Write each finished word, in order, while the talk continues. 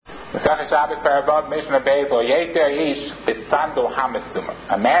Shabbat Paravav Mishnah Beis Lo Yeter Ish B'Sandal HaMesuma.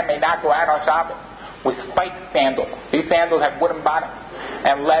 A man may not go out on Shabbat with spiked sandals. These sandals have wooden bottoms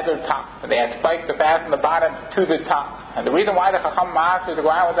and leather tops. They had spikes to fasten the bottom to the top. And the reason why the Chacham Ma'aseh to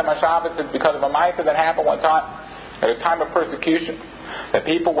go out with them on Shabbat is because of a ma'aseh that happened one time at a time of persecution. The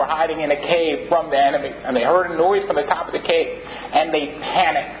people were hiding in a cave from the enemy, and they heard a noise from the top of the cave, and they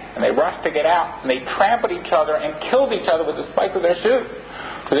panicked, and they rushed to get out, and they trampled each other and killed each other with the spikes of their shoes.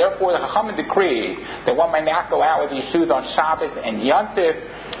 So therefore the Chachamim decreed that one might not go out with these shoes on Shabbos and Yom Tov,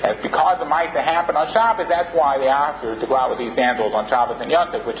 as because the might that happened on Shabbos, that's why they asked her to go out with these sandals on Shabbos and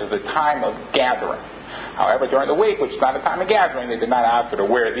Yom Tov, which is the time of gathering. However, during the week, which is not the time of gathering, they did not ask her to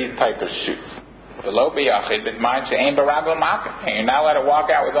wear these type of shoes. And you're not allowed to walk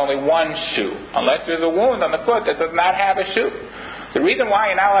out with only one shoe, unless there's a wound on the foot that does not have a shoe. The reason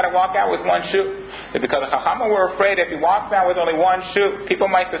why you're not allowed to walk out with one shoe is because the Chachamim were afraid if he walks out with only one shoe, people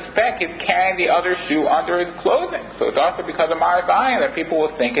might suspect he's carrying the other shoe under his clothing. So it's also because of Maris Ayin that people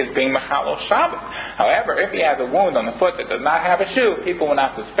will think he's being Mechalel Shabbat. However, if he has a wound on the foot that does not have a shoe, people will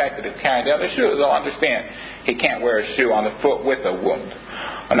not suspect that he's carrying the other shoe. They'll understand he can't wear a shoe on the foot with a wound.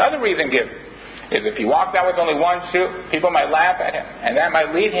 Another reason given is if he walked out with only one shoe, people might laugh at him, and that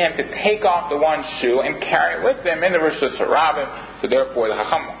might lead him to take off the one shoe and carry it with him in the Rosh Hashanah. So therefore the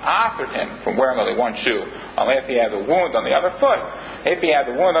Chacham authored him from wearing only one shoe, unless he has a wound on the other foot. If he has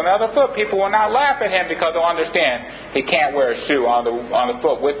a wound on the other foot, people will not laugh at him because they'll understand he can't wear a shoe on the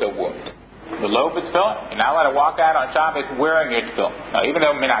foot with a wound. The lobe is tefillin. You're not allowed to walk out on Shabbos wearing your tefillin. Now, even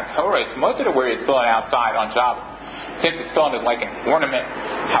though Minat Torah is supposed to wear your tefillin outside on Shabbos, since the tefillin is like an ornament.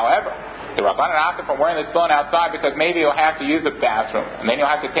 However, the Rabbanan asked him from wearing the tefillin outside because maybe you'll have to use the bathroom, and then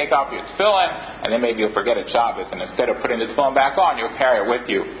you'll have to take off your tefillin, and then maybe you'll forget it Shabbos, and instead of putting the tefillin back on, you'll carry it with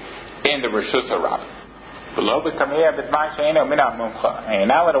you in the Rosh Hashanah. And you're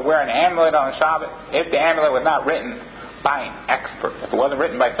not allowed to wear an amulet on Shabbos if the amulet was not written by an expert. If it wasn't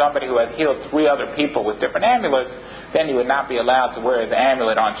written by somebody who has healed 3 other people with different amulets, then you would not be allowed to wear the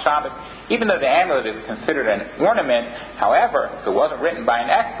amulet on Shabbos, even though the amulet is considered an ornament. However, if it wasn't written by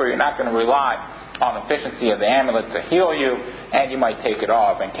an expert, you're not going to rely on the efficiency of the amulet to heal you, and you might take it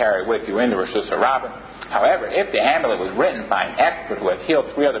off and carry it with you in the Rosh Hashanah. However, if the amulet was written by an expert who has healed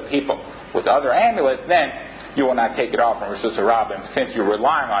 3 other people with other amulets, then you will not take it off in Rosh Hashanah, since you're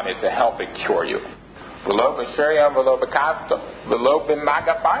relying on it to help it cure you. And a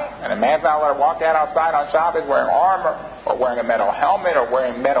man's not allowed to walk out outside on Shabbos wearing armor, or wearing a metal helmet, or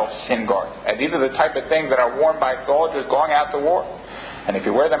wearing metal shin guards. And these are the type of things that are worn by soldiers going out to war. And if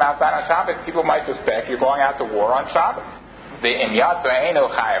you wear them outside on Shabbos, people might suspect you're going out to war on Shabbos.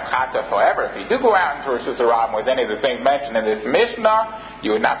 However, if you do go out into Rosh Hashanah with any of the things mentioned in this Mishnah,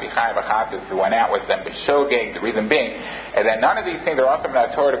 you would not be chayav achatas if you went out with them. B'shogeg, the reason being is that none of these things are also in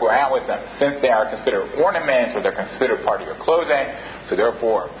the Torah to go out with them, since they are considered ornaments or they're considered part of your clothing. So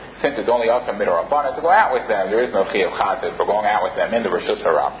therefore, since it's only also midrabanan to go out with them, there is no chayav achatas for going out with them in the Rosh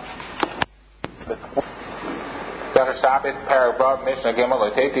Hashanah. Shabbos, Paravav, Mishnah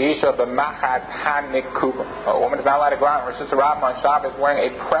Gimel, Isha, B'machat HaNikuba. A woman is not allowed to go out in Rosh Hashanah on Shabbos wearing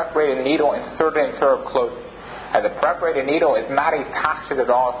a perforated needle inserted into her clothing. As a perforated needle is not a tachshit at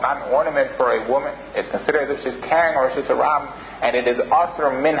all. It's not an ornament for a woman. It's considered that she's carrying Rosh Hashanah, and it is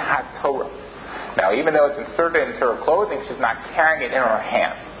asur min haTorah. Now, even though it's inserted into her clothing, she's not carrying it in her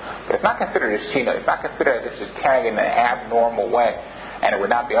hand. But it's not considered a shina. It's not considered that she's carrying it in an abnormal way, and it would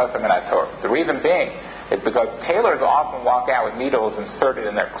not be asur min haTorah. The reason being is because tailors often walk out with needles inserted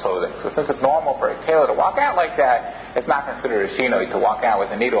in their clothing. So since it's normal for a tailor to walk out like that, it's not considered a shinoi to walk out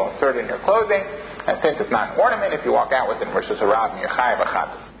with a needle inserted in your clothing. And since it's not an ornament, if you walk out with it in Rosh Hashanah, you're chayav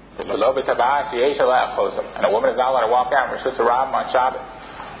achatas. And a woman is not allowed to walk out in Rosh Hashanah on Shabbos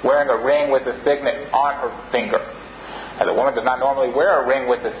wearing a ring with a signet on her finger. And the woman does not normally wear a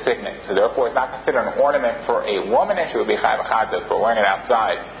ring with a signet, so therefore it's not considered an ornament for a woman, and she would be chayav achatas for wearing it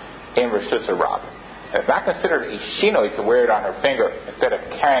outside in Rosh Hashanah. It's not considered a shinoi to wear it on her finger instead of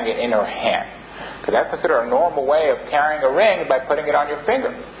carrying it in her hand, because that's considered a normal way of carrying a ring by putting it on your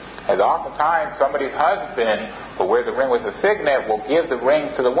finger. As oftentimes somebody's husband who wears a ring with a signet will give the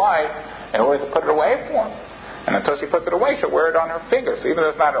ring to the wife in order to put it away for him. And until she puts it away, she'll wear it on her finger. So even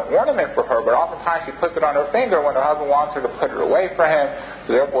though it's not an ornament for her, but oftentimes she puts it on her finger when her husband wants her to put it away for him.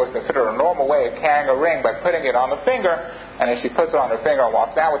 So therefore it's considered a normal way of carrying a ring by putting it on the finger. And if she puts it on her finger and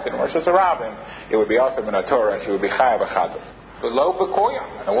walks out with it in Rosh Hashanah, it would be also in a Torah, and she would be chayav achatas. Below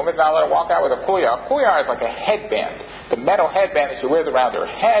b'kuya, and a woman's not allowed to walk out with a kuya. A kuya is like a headband. The metal headband that she wears around her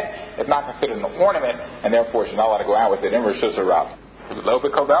head is not considered an ornament, and therefore she's not allowed to go out with it in Rosh Hashanah. Below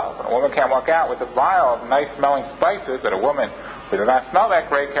b'kovel, and a woman can't walk out with a vial of nice smelling spices that a woman If it does not smell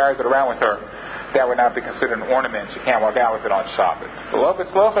that great, carries it around with her, that would not be considered an ornament. She can't walk out with it on Shabbos.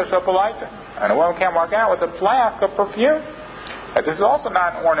 And a woman can't walk out with a flask of perfume. And this is also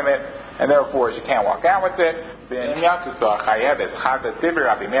not an ornament, and therefore she can't walk out with it. If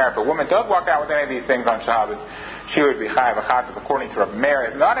a woman does walk out with any of these things on Shabbos, she would be chayav v'chatas according to Rabbi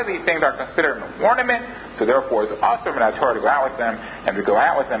Meir. None of these things are considered an ornament, so therefore it's also in Torah to go out with them. And to go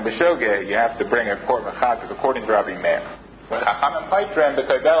out with them b'shogeg, you have to bring a korban chatas according to Rabbi Meir. Chachamim paitrim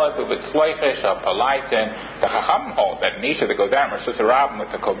b'kobelas u'v'tzloichesh ha'palaitin. The Chachamim hold that an isha that goes out in Rishus Harabim with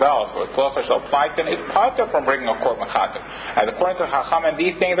the kobelas or tzloichesh ha'palaitin is pater from bringing a korban chatas. As according to the Chachamim,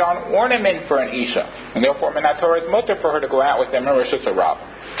 these things are an ornament for an isha, and therefore Minat Torah is mutter for her to go out with them in Rishus Harabim.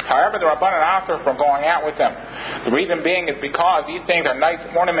 However, the Rabbanan asked her from going out with them. The reason being is because these things are nice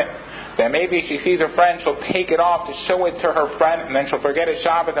ornaments. Then maybe if she sees her friend, she'll take it off to show it to her friend, and then she'll forget it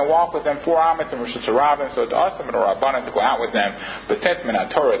Shabbos and walk with them 4 Amos and Rishus Harabim. So it's awesome for the Rabbanan to go out with them. But since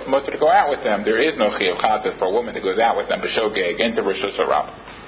Minat Torah is mutter to go out with them, there is no chiyuv chatas for a woman that goes out with them b'shogeg into Rishus Harabim.